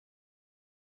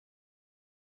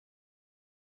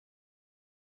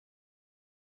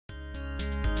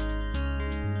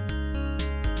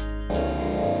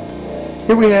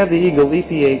Here we have the Eagle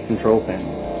EP8 control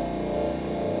panel.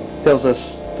 It tells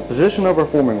us the position of our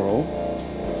forming roll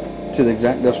to the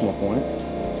exact decimal point.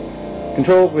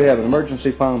 Controls, we have an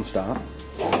emergency palm stop.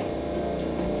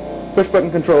 Push button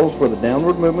controls for the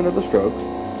downward movement of the stroke.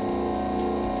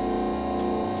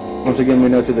 Once again, we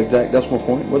know to the exact decimal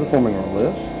point where the forming roll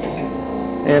is.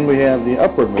 And we have the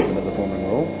upward movement of the forming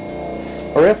roll.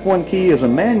 Our F1 key is a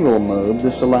manual mode.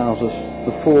 This allows us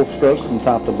the full stroke from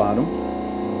top to bottom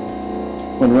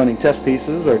when running test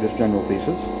pieces or just general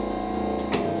pieces.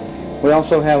 We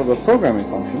also have a programming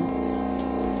function.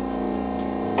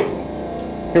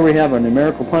 Here we have a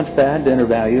numerical punch pad to enter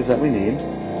values that we need.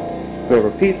 We have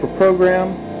a P for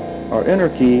program, our enter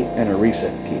key, and a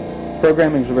reset key.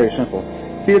 Programming is very simple.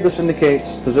 Here this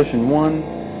indicates position 1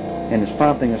 and is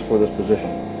prompting us for this position.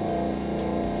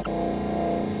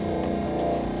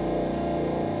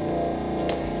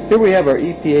 Here we have our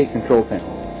EP8 control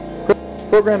panel.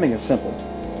 Programming is simple.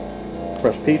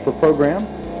 Press P for program.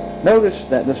 Notice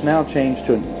that this now changed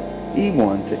to an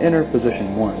E1 to enter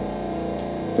position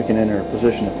 1. We can enter a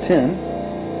position of 10.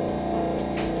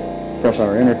 Press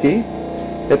our enter key.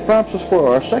 It prompts us for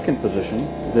our second position.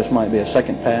 This might be a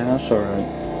second pass or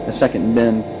a second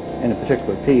bend in a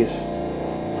particular piece.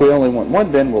 If we only want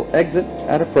one bend, we'll exit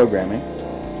out of programming.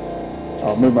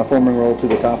 I'll move my forming roll to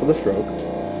the top of the stroke.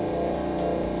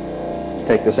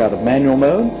 Take this out of manual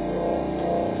mode.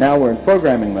 Now we're in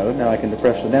programming mode. Now I can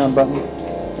depress the down button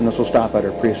and this will stop at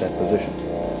our preset position.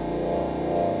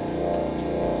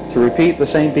 To repeat the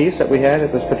same piece that we had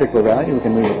at this particular value, we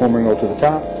can move the forming roll to the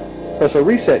top, press a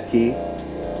reset key,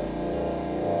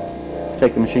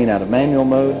 take the machine out of manual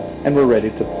mode, and we're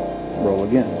ready to roll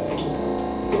again.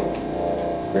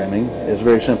 Programming is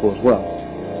very simple as well.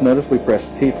 Notice we pressed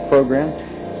P for program.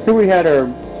 Here we had our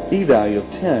E value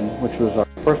of 10, which was our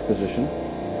first position.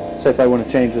 Say if I want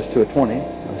to change this to a 20,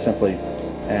 I simply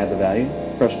add the value,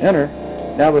 press enter.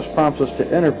 Now this prompts us to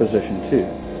enter position 2.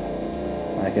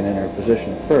 I can enter a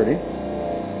position of 30.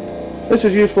 This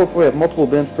is useful if we have multiple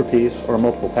bends per piece or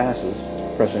multiple passes.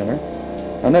 Press enter.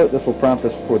 Now note this will prompt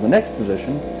us for the next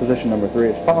position, position number 3.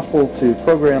 It's possible to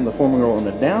program the forming roll in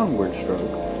the downward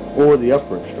stroke or the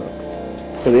upward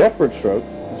stroke. For the upward stroke,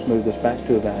 let's move this back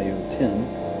to a value of 10,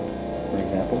 for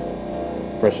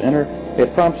example. Press enter.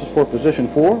 It prompts us for position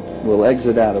 4. We'll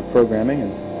exit out of programming,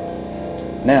 and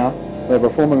now we have our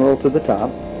forming roll to the top.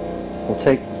 We'll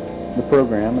take the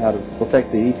program out of, we'll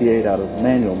take the EP8 out of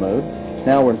manual mode.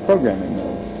 Now we're in programming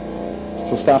mode. So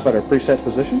we'll stop at our preset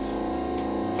positions.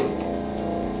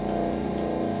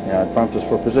 Now it prompts us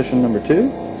for position number 2.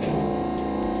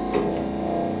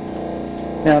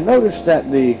 Now notice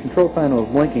that the control panel is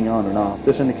blinking on and off.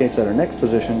 This indicates that our next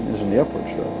position is in the upward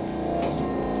stroke.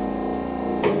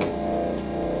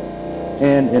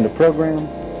 And in the program,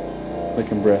 we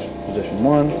can press position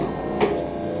 1,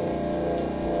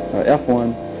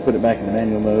 F1, put it back in the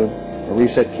manual mode, a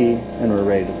reset key, and we're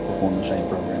ready to perform the same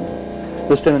programming.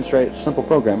 This demonstrates simple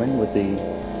programming with the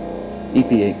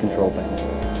EP8 control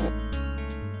panel.